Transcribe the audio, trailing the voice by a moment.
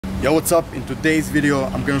Yo, what's up? In today's video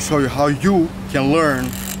I'm gonna show you how you can learn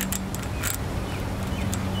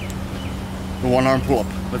the one arm pull-up.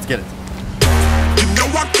 Let's get it.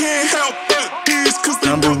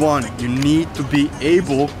 Number one, you need to be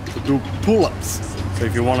able to do pull-ups. So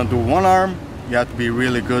if you want to do one arm, you have to be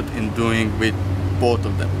really good in doing with both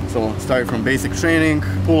of them. So start from basic training,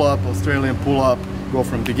 pull-up, Australian pull-up, go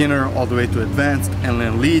from beginner all the way to advanced and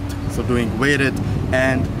then elite. So doing weighted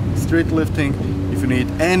and street lifting. If you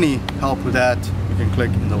need any help with that, you can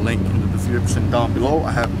click in the link in the description down below.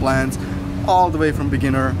 I have plans all the way from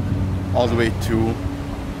beginner all the way to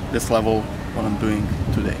this level, what I'm doing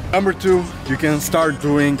today. Number two, you can start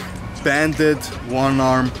doing banded one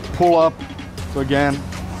arm pull-up. So again,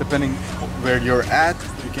 depending where you're at,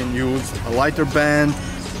 you can use a lighter band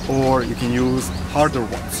or you can use harder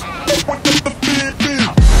ones.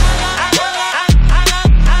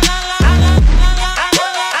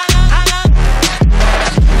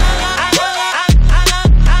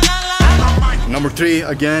 Number three,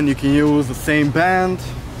 again, you can use the same band.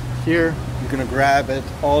 Here, you're gonna grab it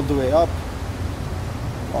all the way up,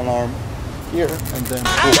 one arm here, and then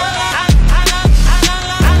pull.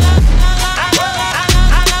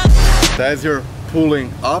 So as you're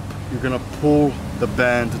pulling up, you're gonna pull the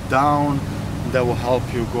band down, and that will help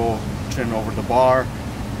you go chin over the bar.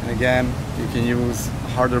 And again, you can use a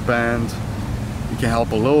harder band, you can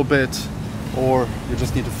help a little bit, or you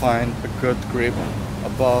just need to find a good grip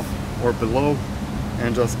above or below,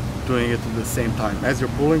 and just doing it at the same time. As you're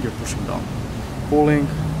pulling, you're pushing down. Pulling,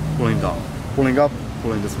 pulling down. Pulling up,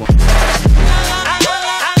 pulling this one.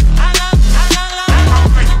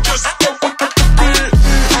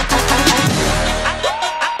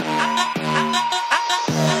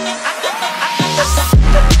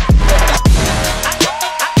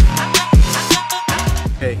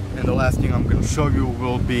 Okay, and the last thing I'm gonna show you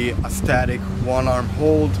will be a static one arm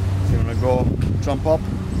hold. So you're gonna go jump up,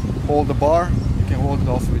 hold the bar. You can hold it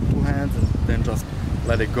also with two hands and then just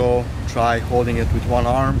let it go. Try holding it with one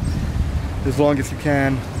arm as long as you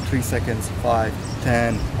can. 3 seconds, 5,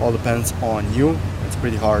 10, all depends on you. It's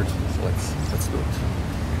pretty hard, so let's do it.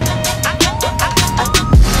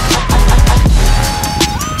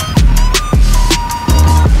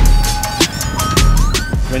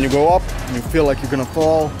 When you go up and you feel like you're gonna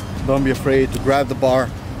fall, don't be afraid to grab the bar,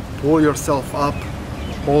 pull yourself up,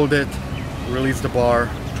 hold it, release the bar,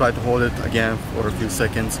 try to hold it again for a few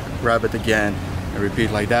seconds, grab it again, and repeat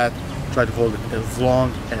like that. Try to hold it as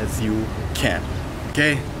long as you can.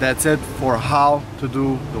 Okay, that's it for how to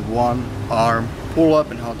do the one arm pull-up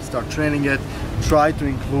and how to start training it. Try to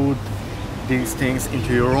include these things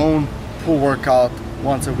into your own pull workout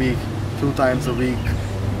once a week, 2 times a week.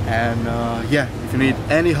 And yeah, if you need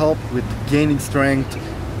any help with gaining strength,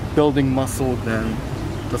 building muscle, then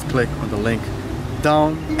just click on the link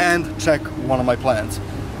down and check one of my plans.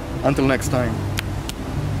 Until next time,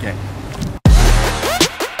 gang.